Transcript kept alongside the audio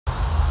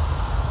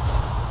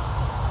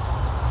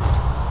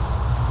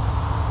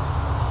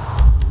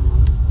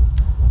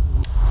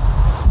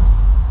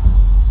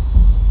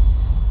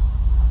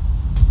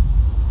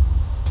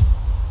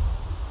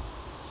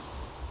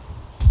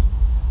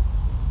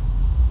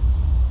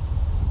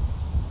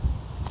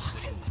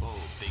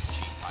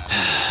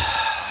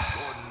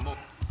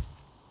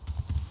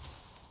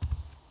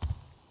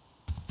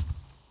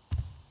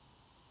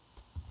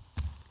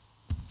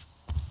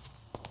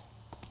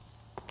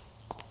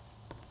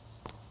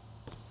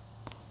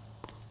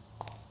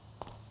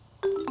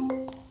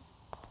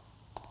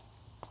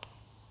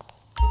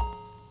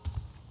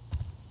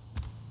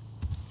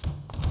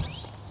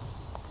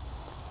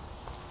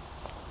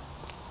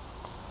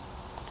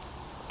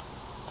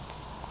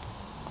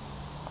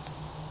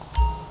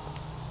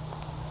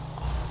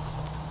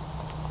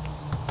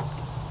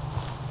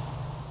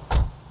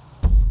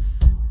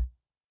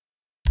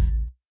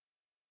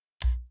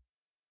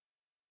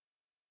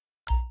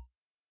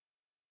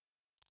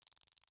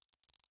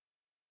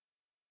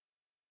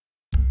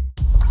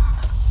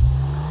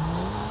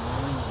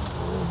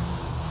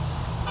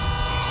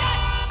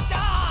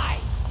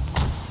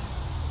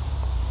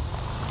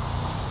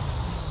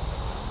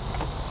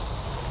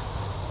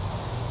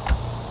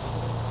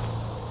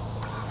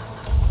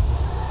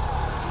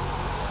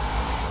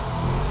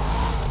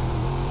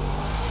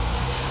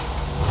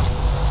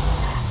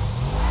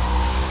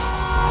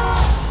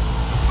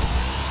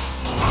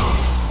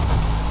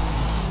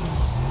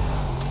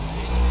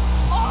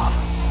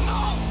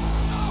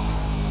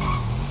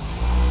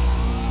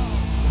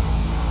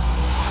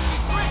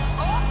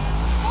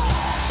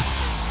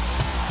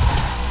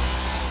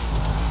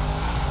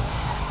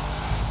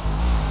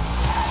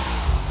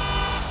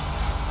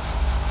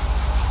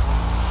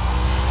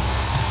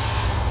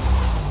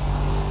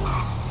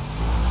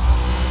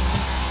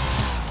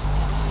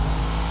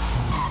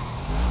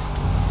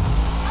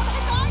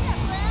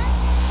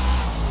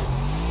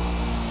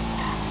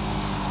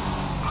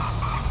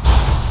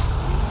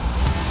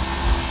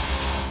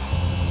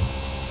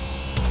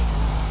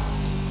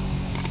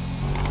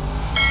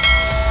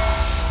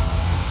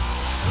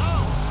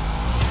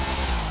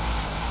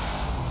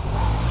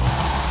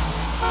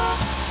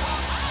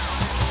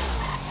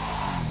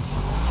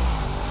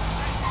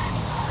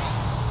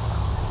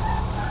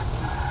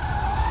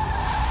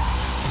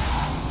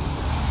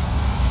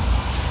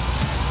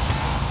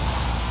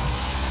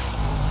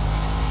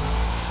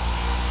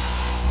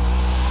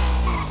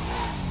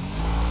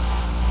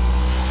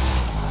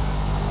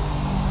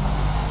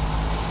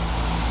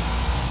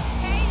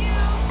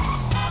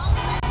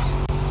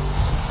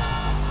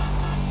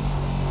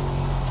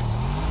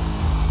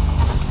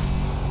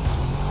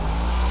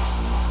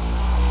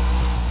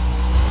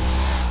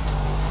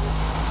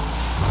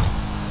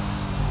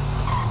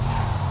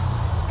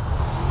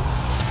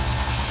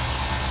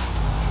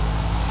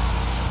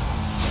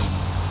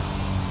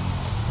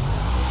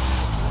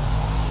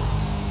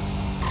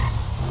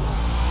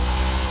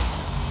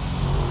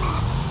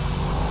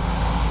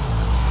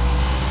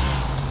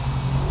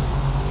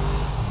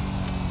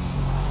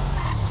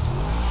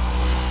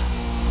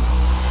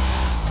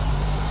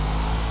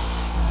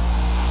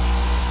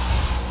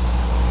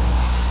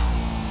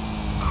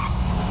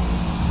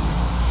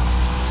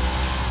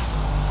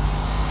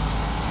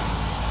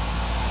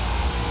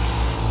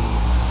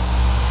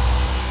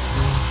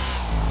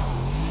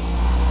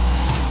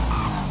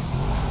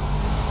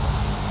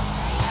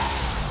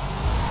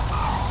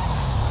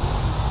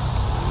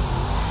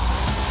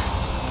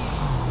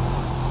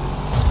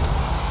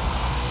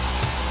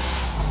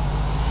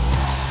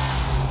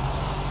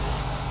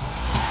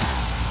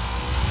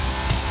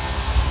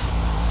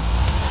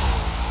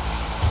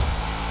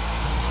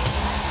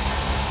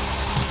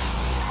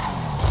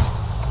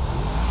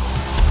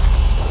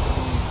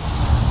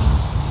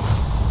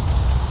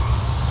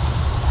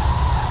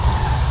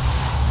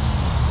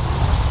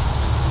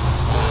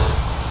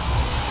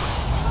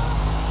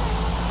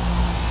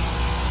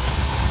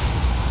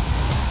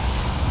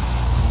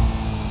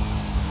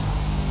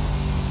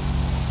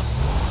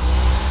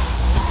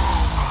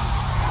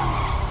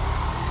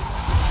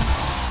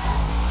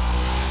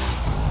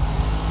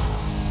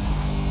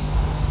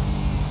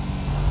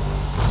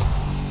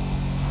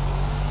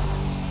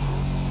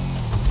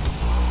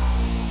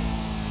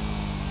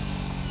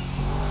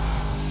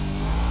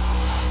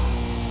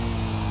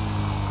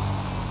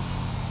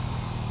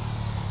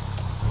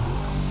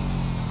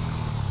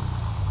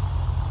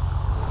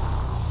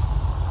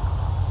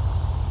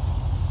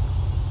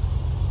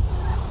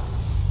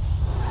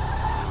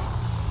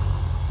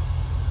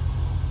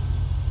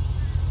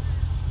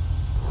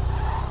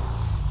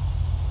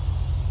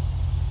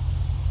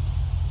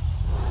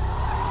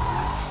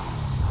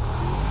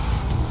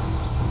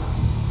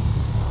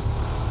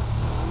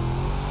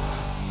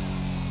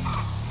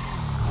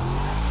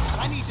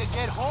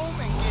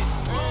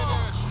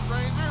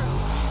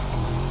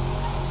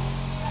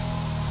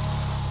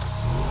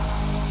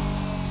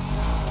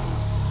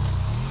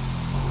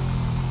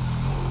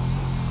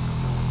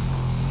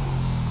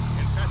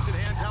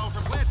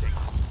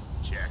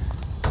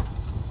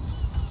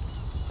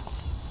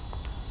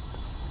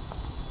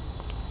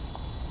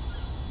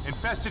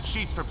infested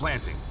sheets for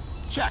planting.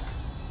 Check.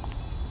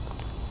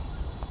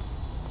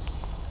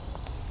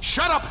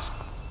 Shut up!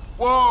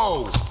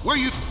 Whoa! Where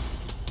you... So,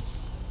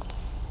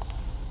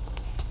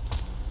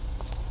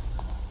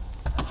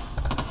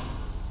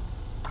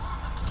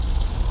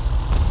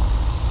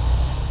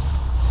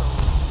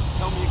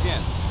 tell me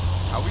again.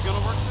 How are we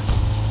gonna work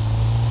this?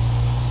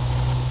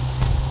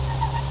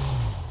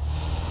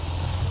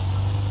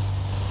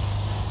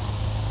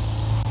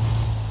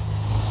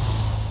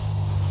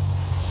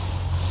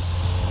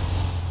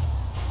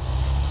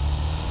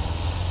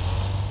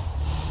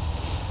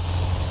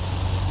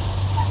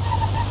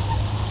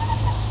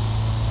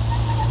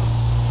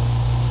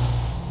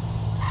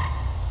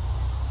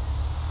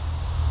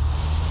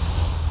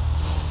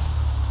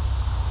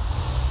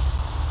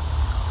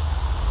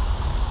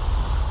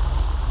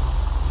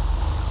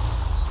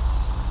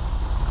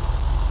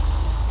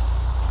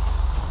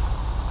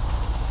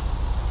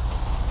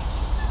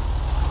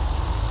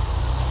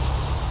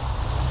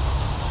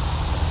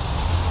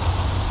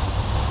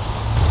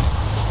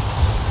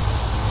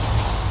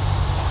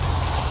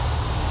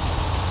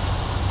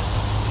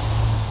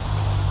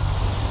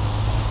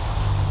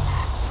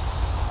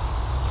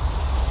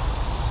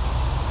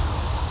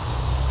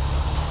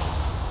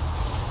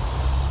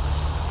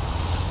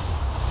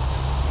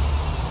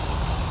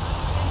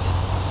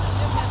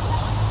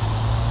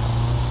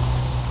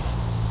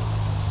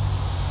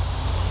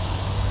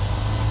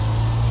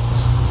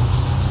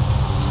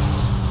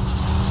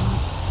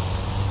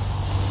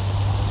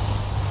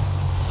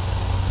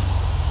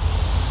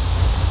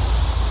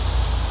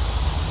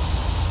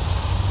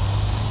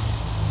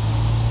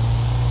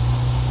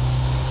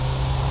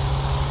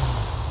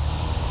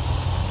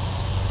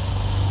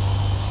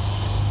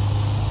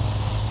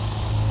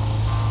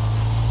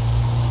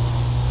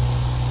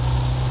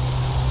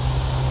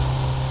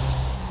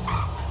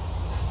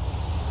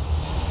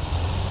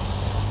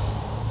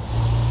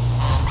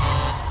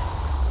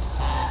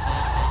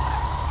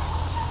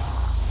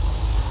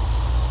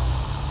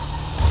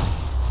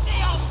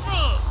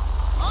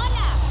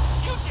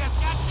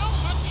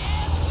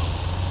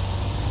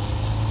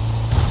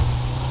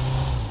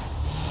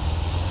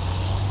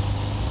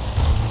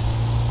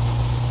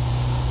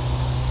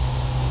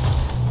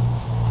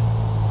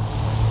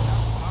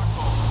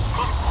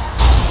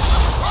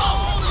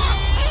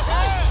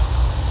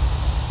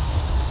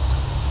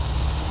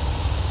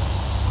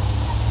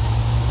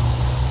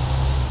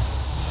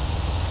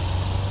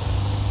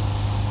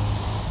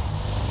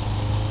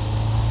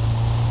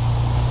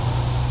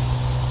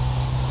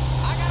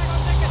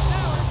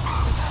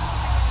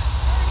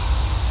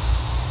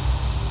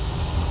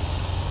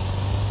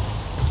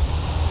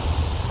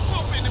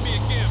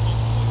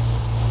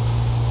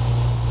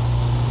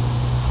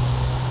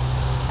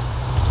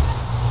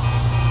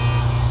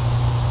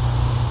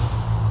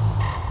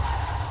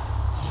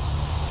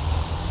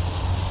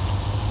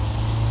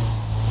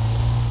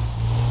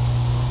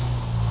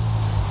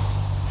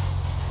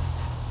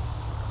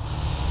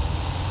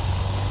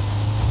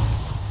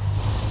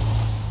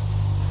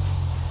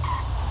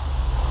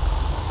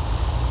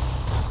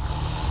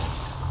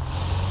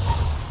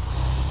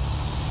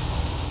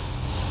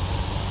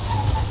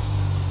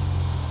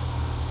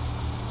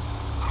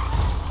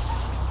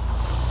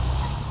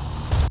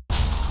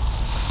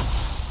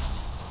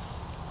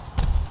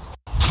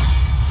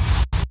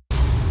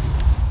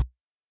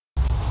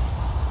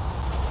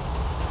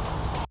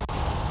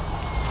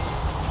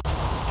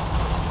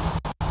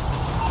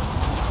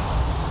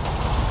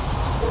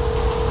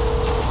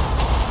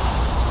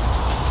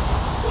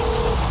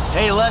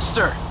 Hey,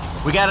 Lester.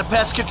 We got a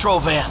pest control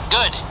van.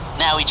 Good.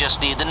 Now we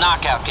just need the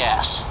knockout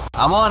gas.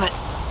 I'm on it.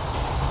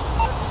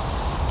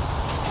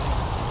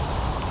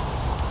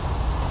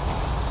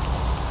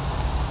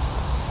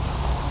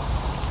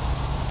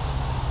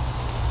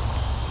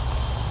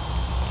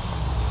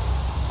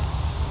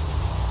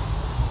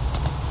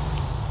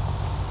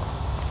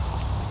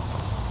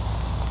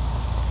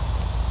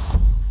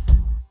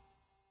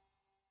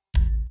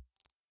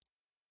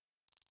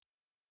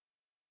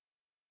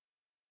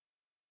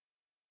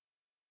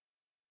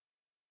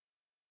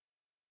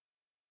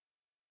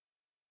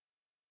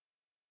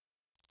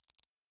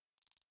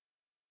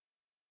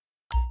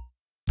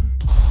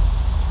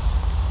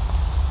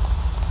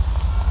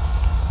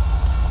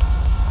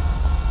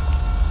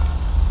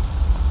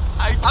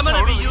 I'm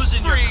gonna be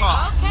using your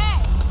car.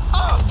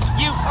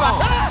 Okay. You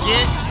fucking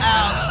get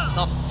out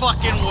the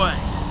fucking way.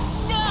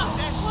 No!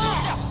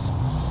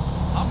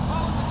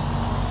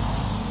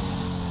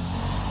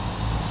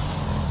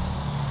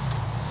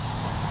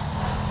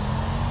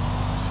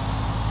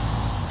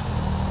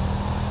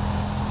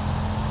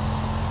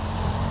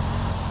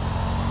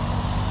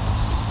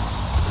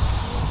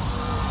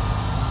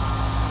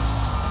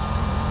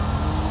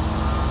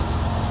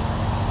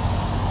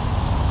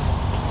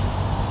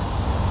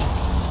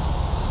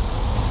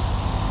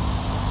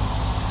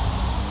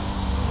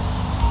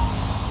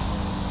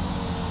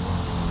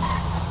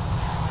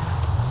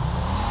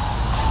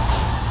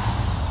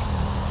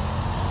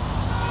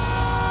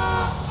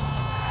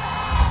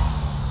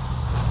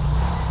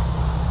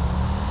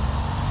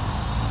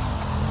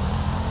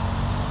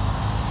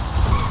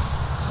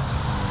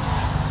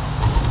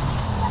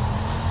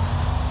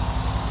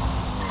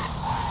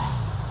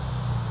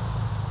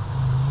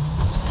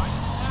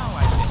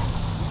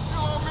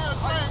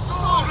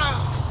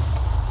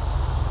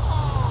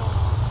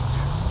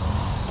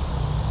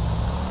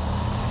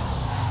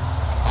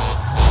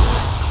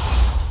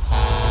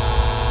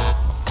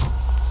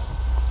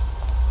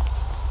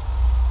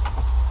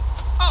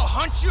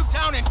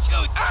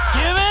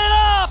 Give it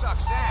up!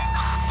 Sucks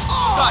ass.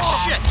 Oh,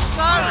 shit,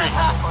 sorry.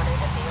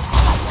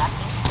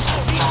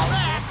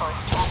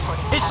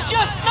 It's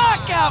just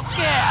knockout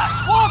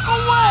gas! Walk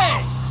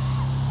away!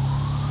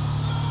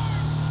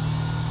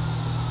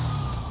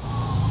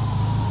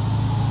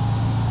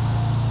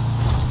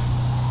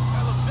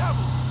 Hella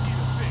devil, need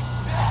a big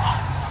dick.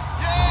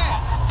 Yeah!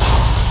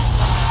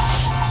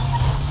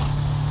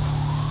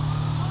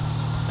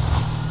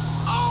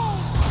 Oh,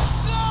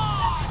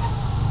 God!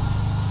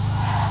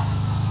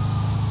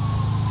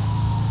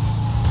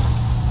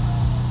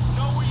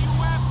 Know where you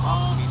at,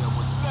 bro?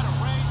 Better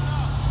raise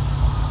up.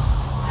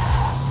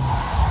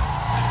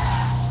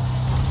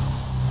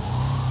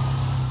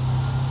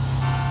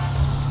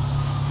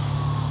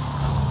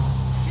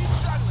 Keep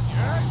struggling, you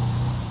heard?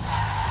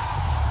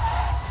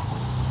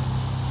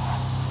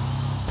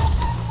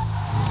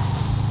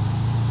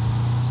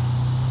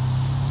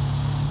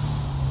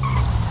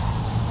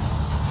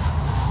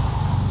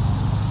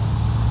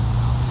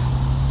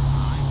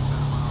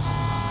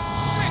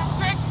 Sick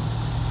dick!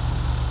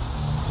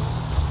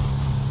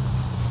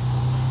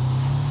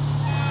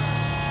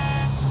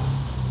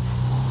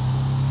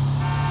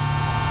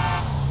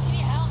 Can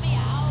you help me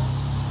out?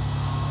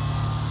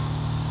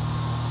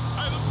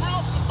 Hey, let's grill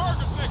up some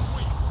burgers next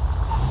week.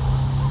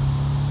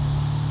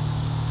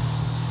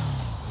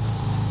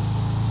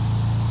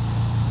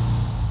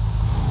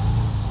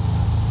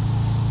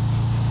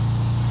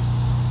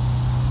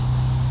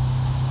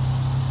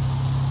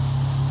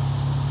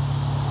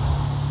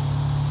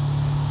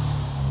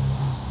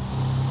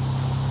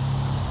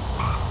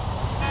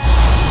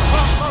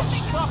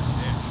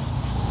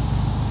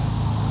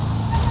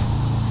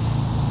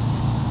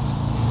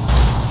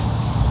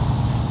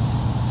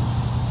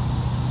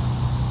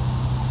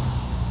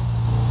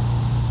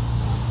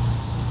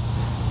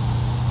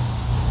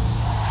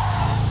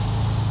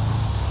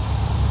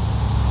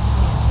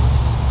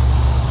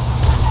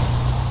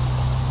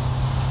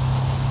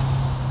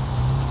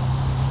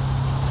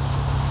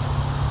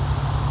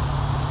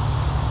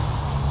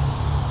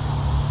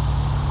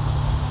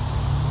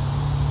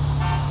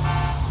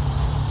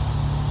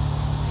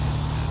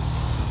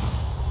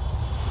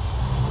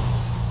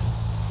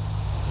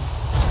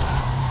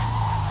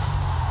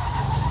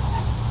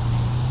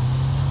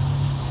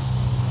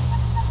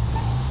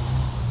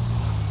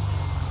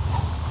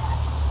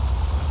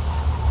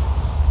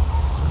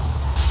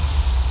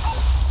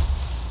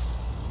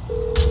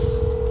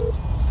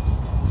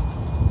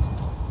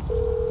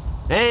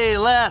 Hey,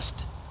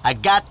 Lest. I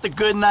got the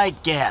good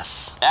night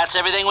gas. That's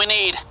everything we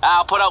need.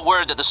 I'll put out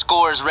word that the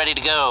score is ready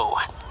to go.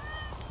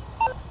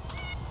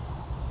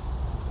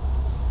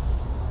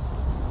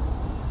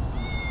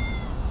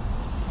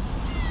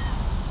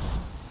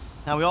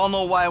 Now, we all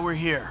know why we're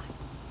here.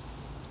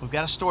 We've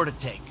got a store to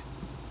take.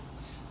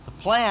 The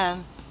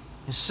plan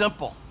is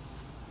simple,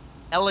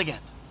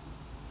 elegant.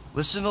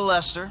 Listen to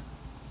Lester,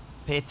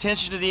 pay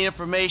attention to the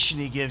information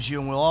he gives you,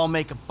 and we'll all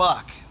make a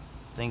buck.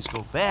 If things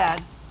go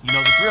bad, you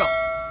know the drill.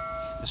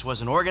 This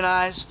wasn't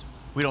organized,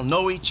 we don't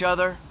know each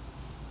other.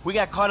 We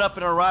got caught up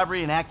in a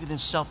robbery and acted in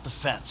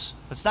self-defense.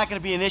 But it's not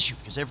gonna be an issue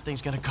because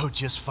everything's gonna go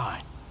just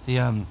fine.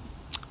 The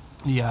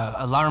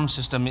alarm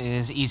system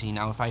is easy.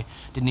 Now, if I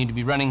didn't need to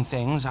be running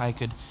things, I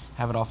could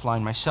have it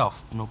offline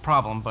myself. No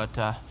problem,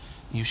 but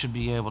you should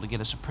be able to get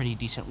us a pretty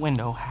decent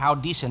window. How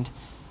decent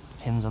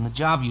depends on the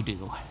job you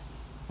do.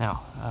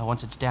 Now,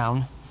 once it's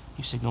down,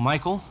 you signal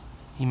Michael,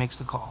 he makes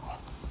the call.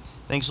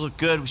 Things look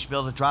good, we should be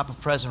able to drop a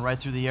present right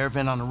through the air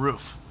vent on the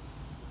roof.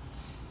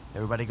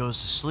 Everybody goes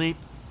to sleep,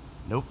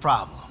 no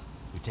problem.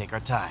 We take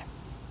our time.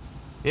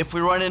 If we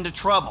run into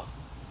trouble,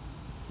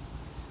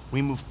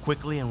 we move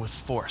quickly and with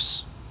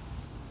force.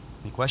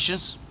 Any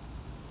questions?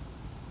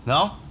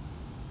 No?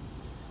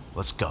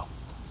 Let's go.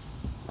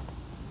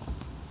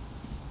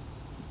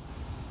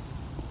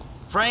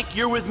 Frank,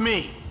 you're with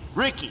me.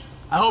 Ricky,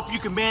 I hope you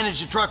can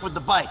manage the truck with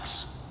the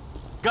bikes.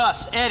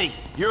 Gus, Eddie,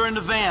 you're in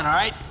the van, all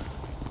right?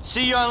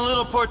 See you on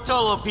Little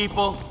Portola,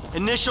 people.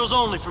 Initials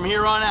only from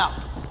here on out.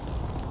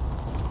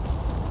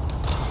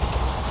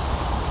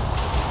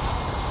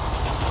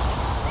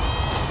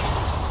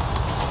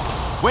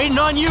 Waiting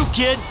on you,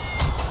 kid.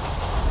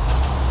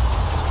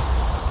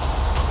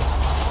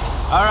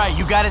 All right,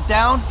 you got it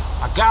down?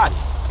 I got it.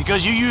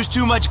 Because you use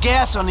too much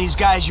gas on these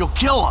guys, you'll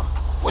kill them.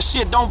 Well,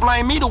 shit, don't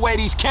blame me the way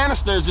these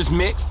canisters is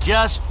mixed.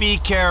 Just be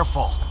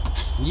careful.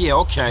 Yeah,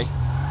 okay.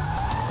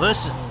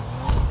 Listen,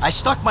 I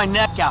stuck my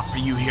neck out for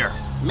you here.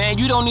 Man,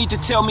 you don't need to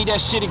tell me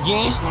that shit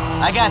again.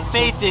 I got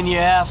faith in you,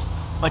 F,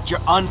 but you're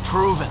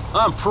unproven.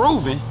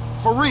 Unproven?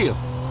 For real?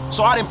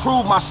 So I didn't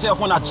prove myself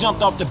when I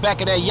jumped off the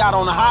back of that yacht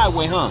on the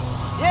highway, huh?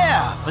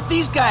 Yeah, but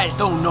these guys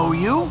don't know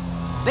you.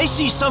 They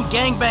see some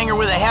gangbanger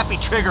with a happy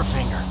trigger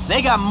finger.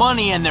 They got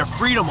money and their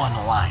freedom on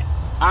the line.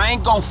 I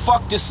ain't gonna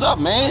fuck this up,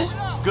 man.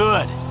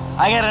 Good.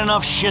 I got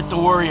enough shit to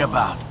worry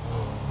about.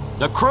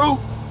 The crew?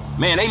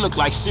 Man, they look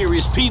like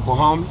serious people,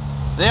 homie.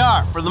 They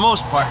are, for the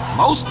most part.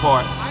 Most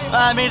part?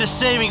 I made a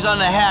savings on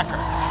the hacker,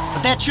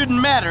 but that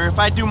shouldn't matter if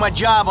I do my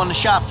job on the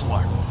shop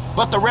floor.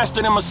 But the rest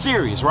of them are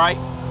serious, right?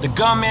 The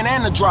gunman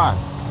and the driver.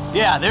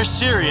 Yeah, they're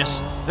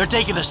serious. They're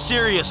taking a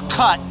serious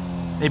cut.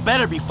 They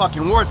better be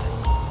fucking worth it.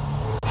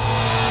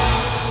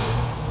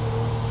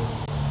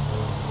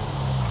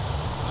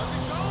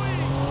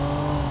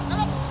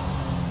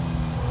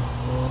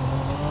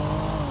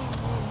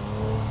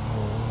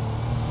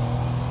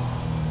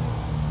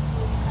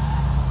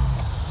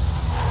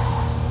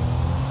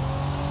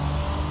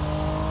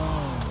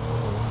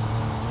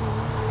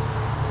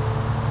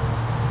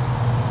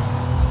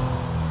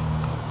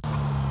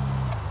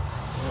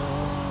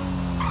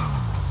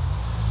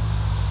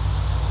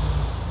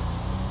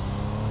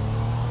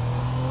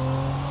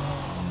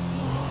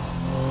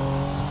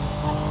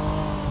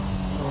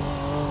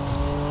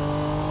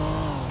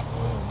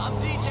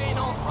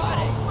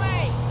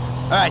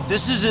 Alright,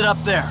 this is it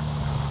up there.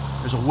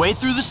 There's a way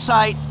through the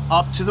site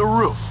up to the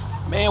roof.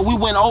 Man, we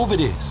went over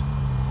this.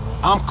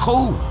 I'm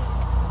cool.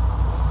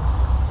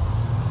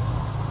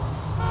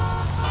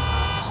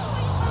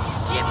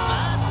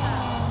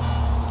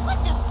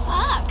 What the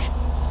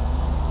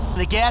fuck?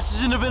 The gas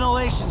is in the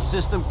ventilation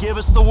system. Give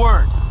us the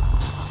word.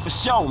 For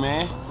sure,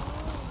 man.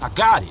 I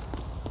got it.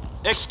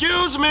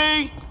 Excuse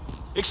me!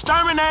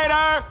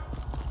 Exterminator!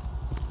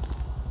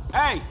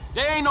 Hey,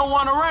 there ain't no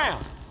one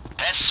around.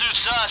 That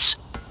suits us.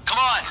 Come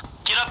on,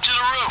 get up to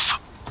the roof.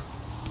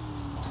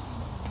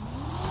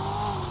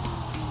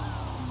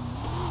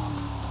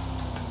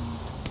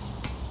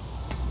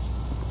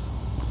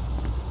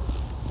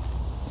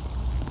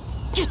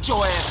 Get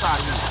your ass out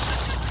of here.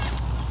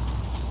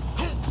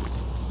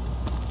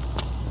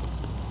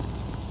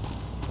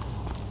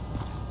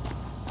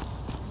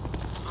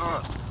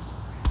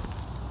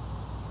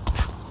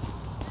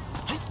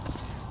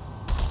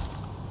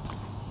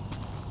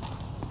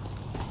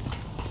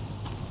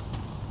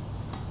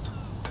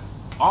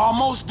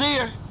 Almost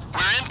there.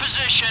 We're in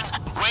position,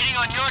 waiting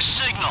on your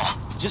signal.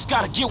 Just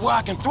gotta get where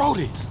I can throw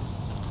this.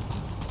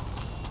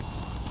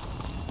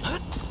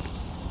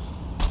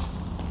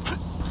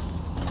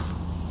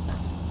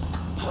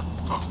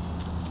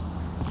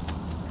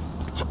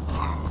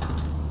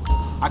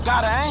 I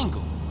got an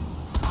angle.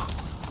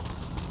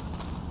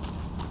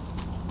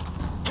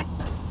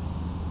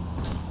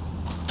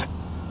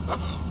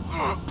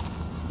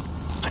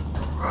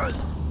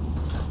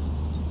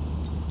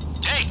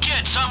 Hey,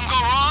 kid, something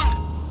go wrong?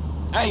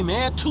 Hey,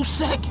 man, 2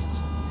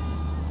 seconds.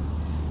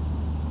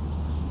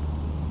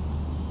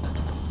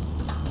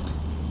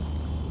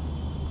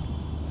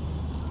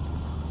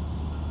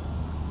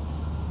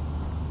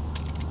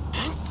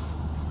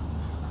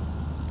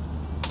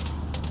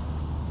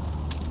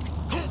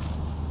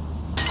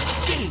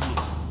 Get in there.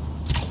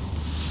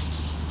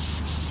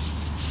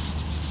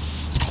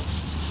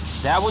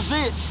 That was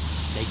it.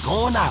 They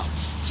going out.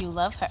 You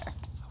love her.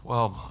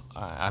 Well,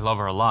 I love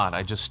her a lot.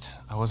 I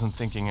wasn't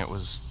thinking it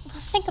was...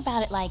 Think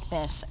about it like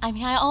this. I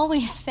mean, I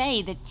always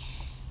say that...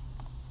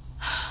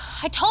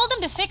 I told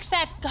him to fix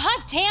that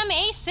goddamn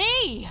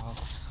AC!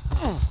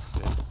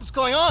 What's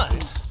going on?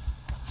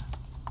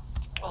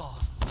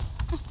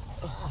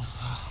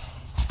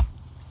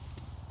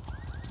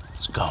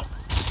 Let's go.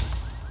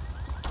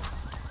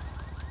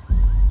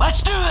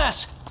 Let's do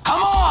this!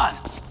 Come on!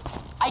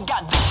 I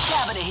got this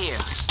cabinet here.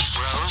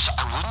 Rose,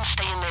 I wouldn't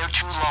stay in there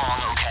too long,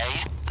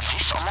 okay?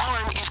 This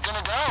alarm is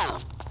gonna go.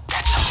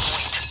 That's a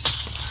point.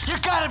 You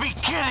gotta be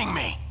kidding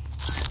me!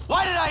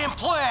 Why did I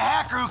employ a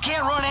hacker who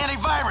can't run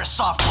antivirus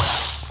software?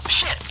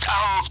 Shit,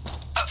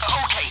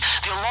 okay,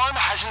 the alarm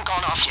hasn't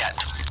gone off yet.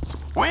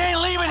 We ain't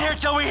leaving here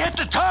till we hit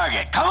the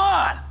target, come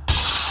on!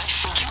 I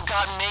think you've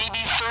got maybe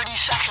 30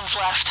 seconds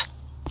left.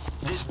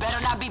 This better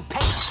not be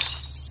paper.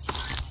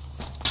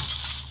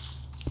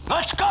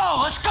 Let's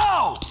go, let's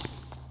go!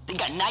 They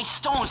got nice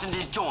stones in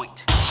this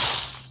joint.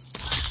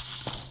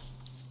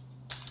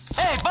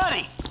 Hey,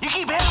 buddy, you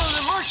keep handling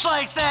the merch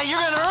like that, you're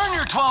gonna earn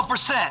your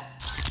 12%.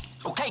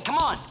 Okay, come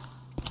on.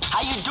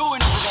 How you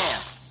doing over there?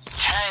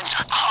 10,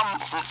 9,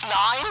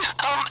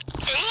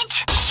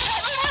 8,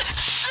 7,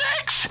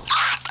 6, 5,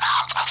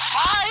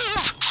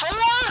 4,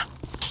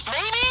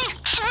 maybe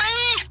 3,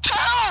 2,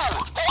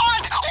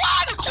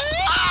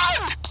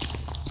 1.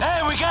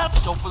 Hey, we got...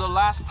 So for the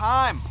last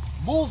time,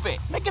 move it.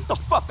 Man, get the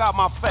fuck out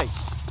my face.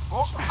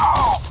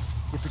 Oh.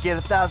 You forget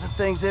 1,000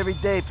 things every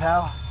day,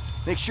 pal.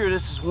 Make sure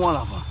this is one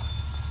of them.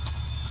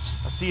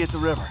 I'll see you at the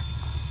river.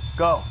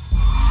 Go.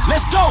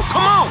 Let's go,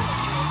 come on!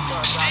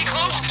 Stay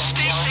close,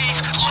 stay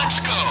safe, let's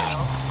go.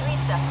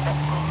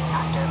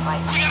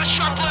 We got a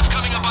sharp left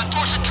coming up on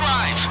Dorset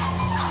Drive.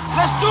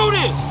 Let's do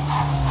this!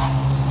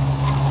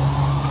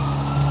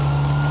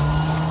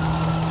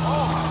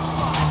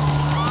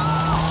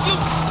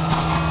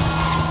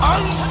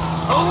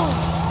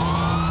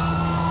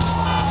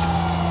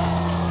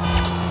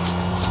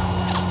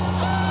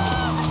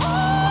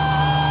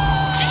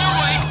 Veer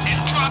right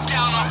and drop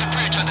down off the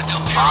bridge on the Del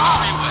Perro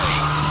Freeway.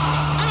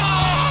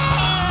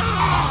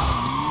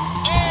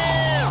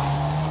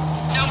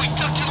 Now we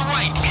duck to the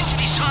right, into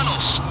these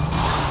tunnels.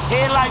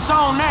 Headlights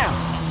on now.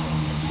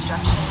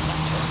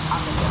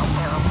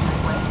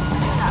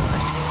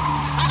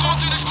 We're going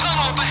through this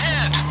tunnel up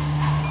ahead.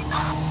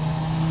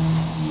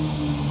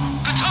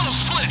 The tunnel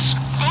splits.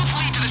 Both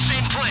lead to the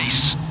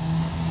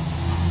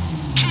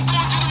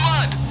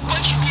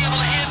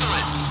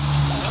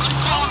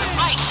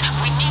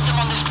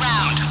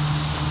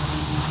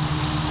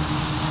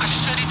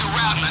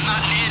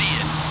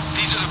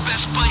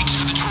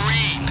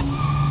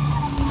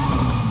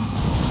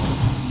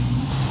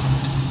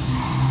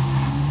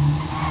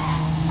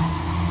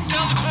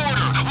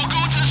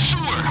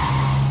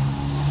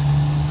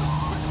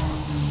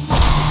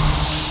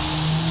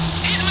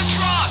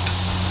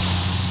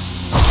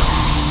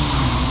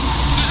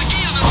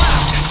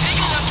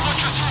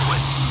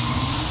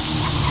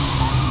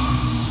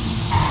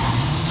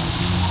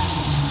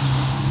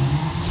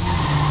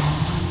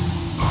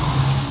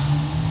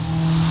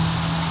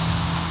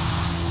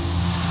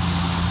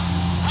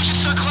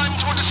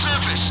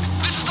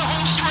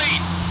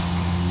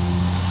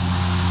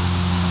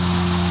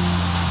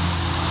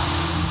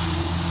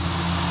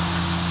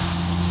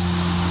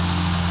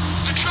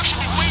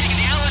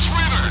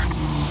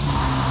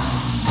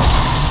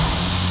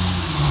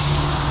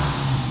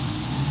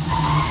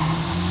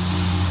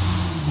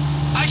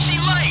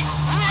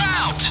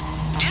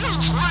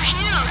you're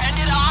here, and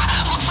it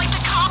looks like the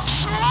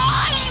cops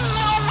might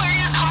know where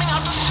you're coming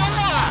out the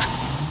sewer.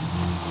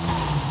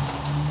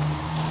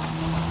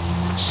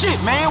 Shit,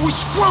 man, we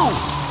screwed.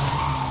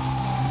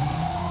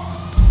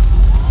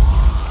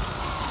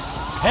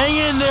 Hang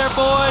in there,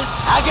 boys.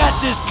 I got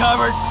this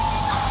covered.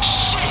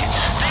 Shit,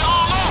 they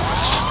all over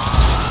us.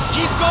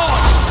 Keep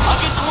going.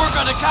 I'll get to work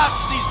on the cops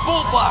with these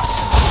bull blocks.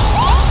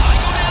 I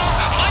go down,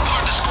 my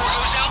part of the score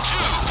goes down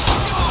too.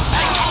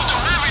 Hey, dude, the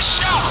river's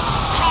shallow.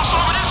 Cross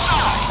over this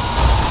side.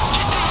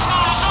 Get these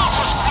models off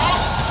us, bro.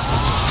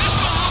 This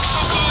don't look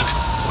so good.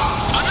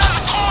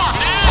 Another car,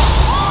 man.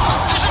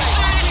 There's some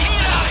serious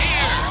heat out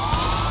here.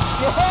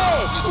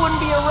 Hey, wouldn't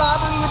be a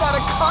robbery without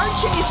a car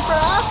chase,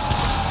 bruh.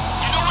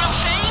 You know what I'm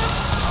saying?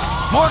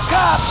 More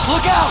cops.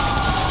 Look out.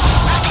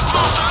 Back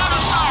across the other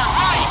side,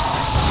 right.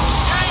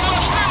 There ain't no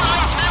street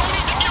left, man. We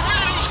need to get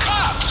rid of these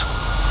cops.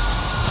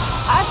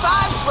 High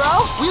fives, bro.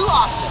 We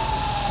lost him.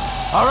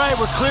 All right,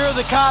 we're clear of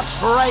the cops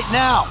for right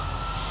now.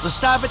 Let's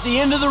stop at the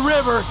end of the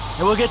river,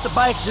 and we'll get the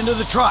bikes into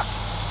the truck.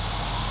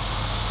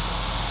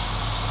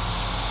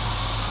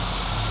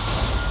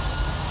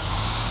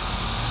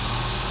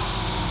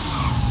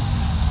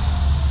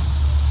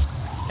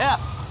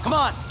 F, come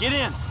on, get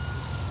in.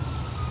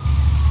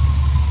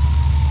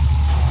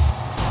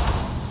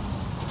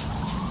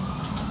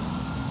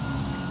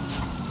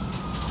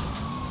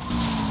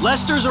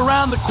 Lester's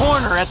around the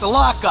corner at the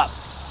lockup.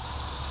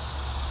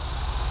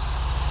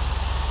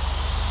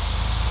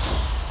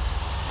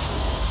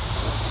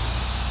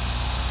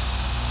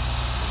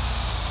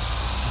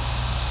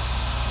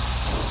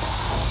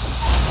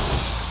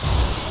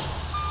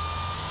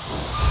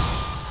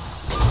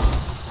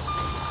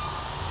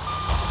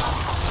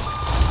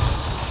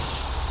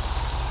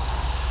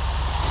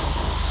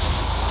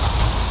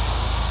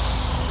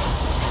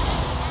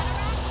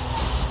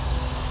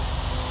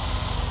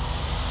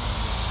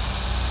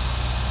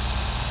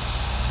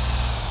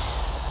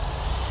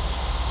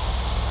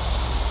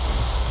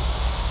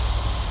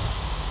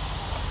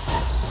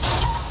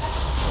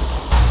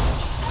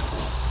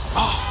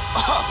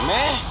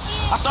 Man,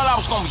 I thought I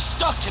was gonna be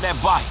stuck to that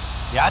bike.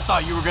 Yeah, I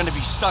thought you were gonna be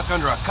stuck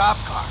under a cop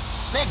car.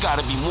 There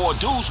gotta be more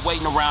dudes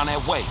waiting around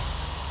that way.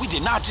 We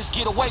did not just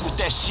get away with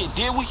that shit,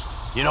 did we?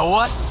 You know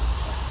what?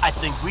 I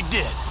think we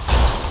did.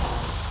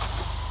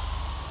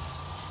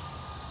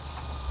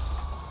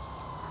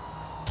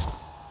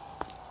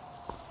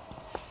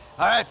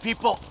 All right,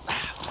 people.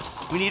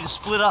 We need to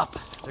split up.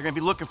 They're gonna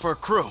be looking for a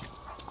crew.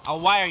 I'll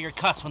wire your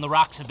cuts when the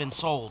rocks have been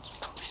sold.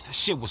 That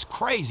shit was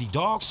crazy,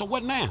 dog. So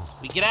what now?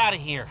 We get out of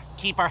here.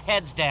 Keep our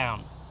heads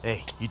down.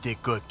 Hey, you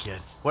did good, kid.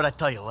 What'd I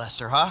tell you,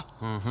 Lester, huh?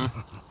 Mm-hmm. All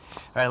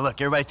right,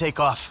 look, everybody take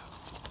off.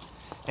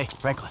 Hey,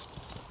 Franklin.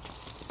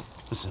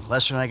 Listen,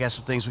 Lester and I got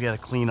some things we gotta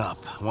clean up.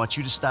 I want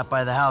you to stop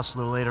by the house a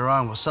little later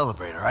on. We'll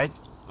celebrate, all right?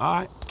 All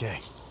right. Okay.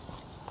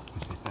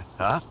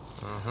 Huh?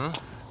 Mm-hmm.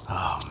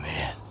 Oh,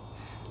 man.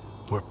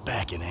 We're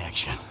back in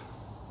action.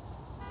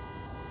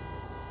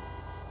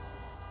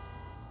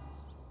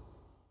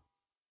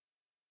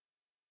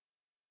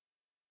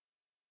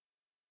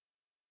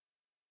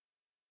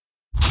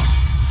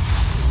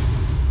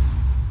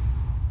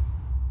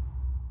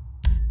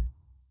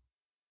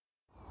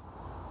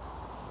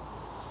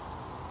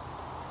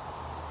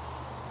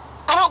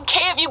 I don't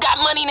care if you got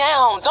money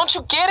now. Don't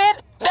you get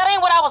it? That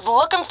ain't what I was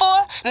looking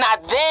for.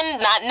 Not then,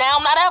 not now,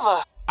 not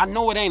ever. I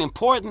know it ain't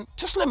important.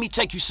 Just let me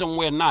take you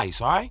somewhere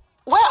nice, all right?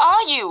 Where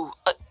are you?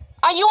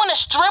 Are you in a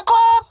strip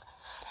club?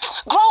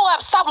 Grow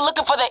up. Stop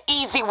looking for the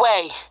easy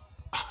way.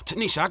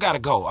 Tanisha, I gotta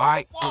go, all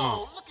right?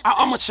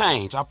 I'ma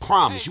change. I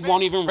promise. You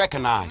won't even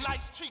recognize me.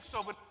 Nice cheeks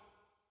over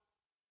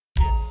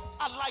there.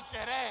 I like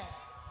that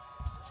ass.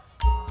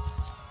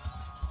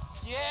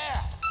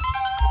 Yeah.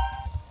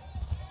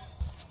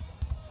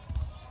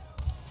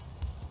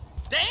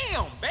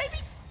 Damn, baby!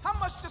 How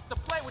much just to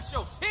play with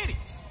your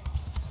titties?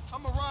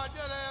 I'ma ride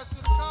that ass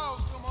till the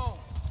cows come home.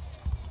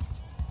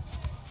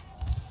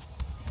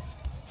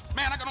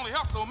 Man, I can only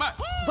help so much.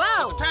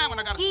 Whoa! There's a time when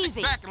I gotta Easy.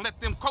 stick back and let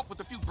them cope with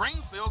a few brain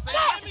cells they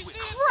That's have me with.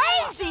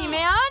 crazy,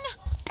 man!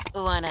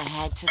 Wanna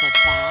head to the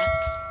back?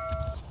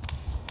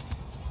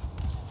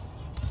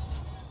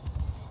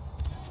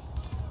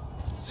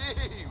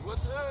 Gee,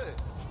 what's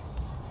up?